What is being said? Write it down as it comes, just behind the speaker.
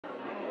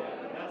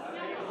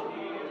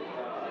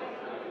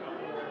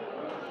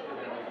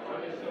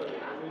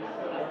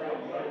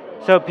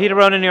So Peter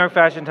Rohn, New York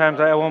Fashion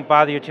Times. I won't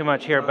bother you too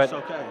much here, but It's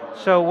okay.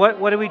 so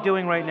what are we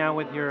doing right now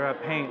with your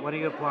paint? What are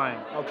you applying?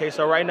 Okay,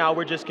 so right now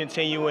we're just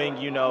continuing,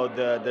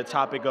 the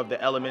topic of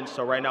the elements.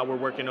 So right now we're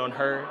working on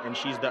her, and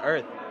she's the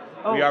earth.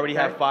 Oh, we already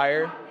okay. have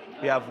fire,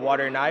 we have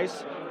water and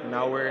ice, and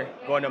now we're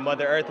going to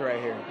Mother Earth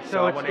right here.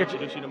 So I want to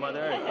introduce you to Mother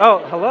Earth. Oh,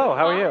 hello.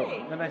 How are you?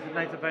 Hi.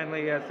 Nice to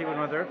finally see what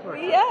Mother Earth looks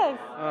like. Yes.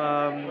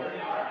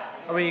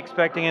 Are we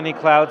expecting any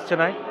clouds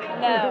tonight?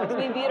 No, it's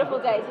been a beautiful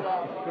day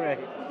today. Great.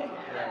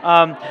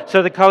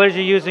 So the colors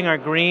you're using are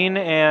green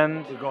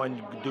and... We're going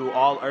to do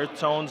all earth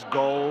tones,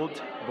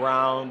 gold,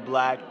 brown,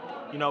 black.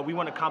 We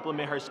want to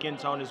complement her skin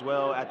tone as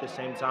well. At the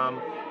same time,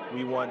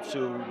 we want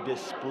to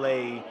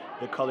display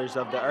the colors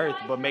of the earth,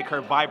 but make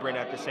her vibrant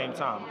at the same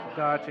time.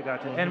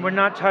 Gotcha. And we're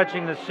not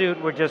touching the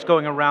suit, we're just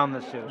going around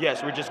the suit.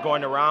 Yes, we're just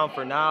going around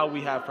for now.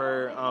 We have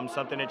her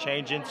something to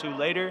change into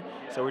later,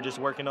 so we're just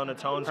working on the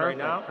tones right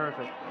now.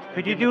 Perfect.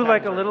 Could you do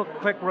like a little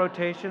quick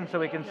rotation so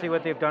we can see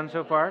what they've done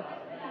so far?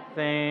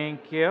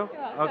 Thank you.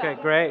 Okay,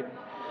 great.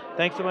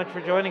 Thanks so much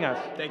for joining us.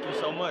 Thank you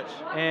so much.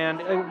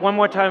 And one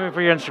more time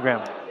for your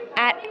Instagram.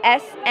 At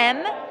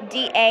Smdana.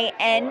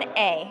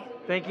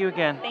 Thank you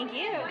again. Thank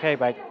you. Okay,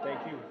 bye.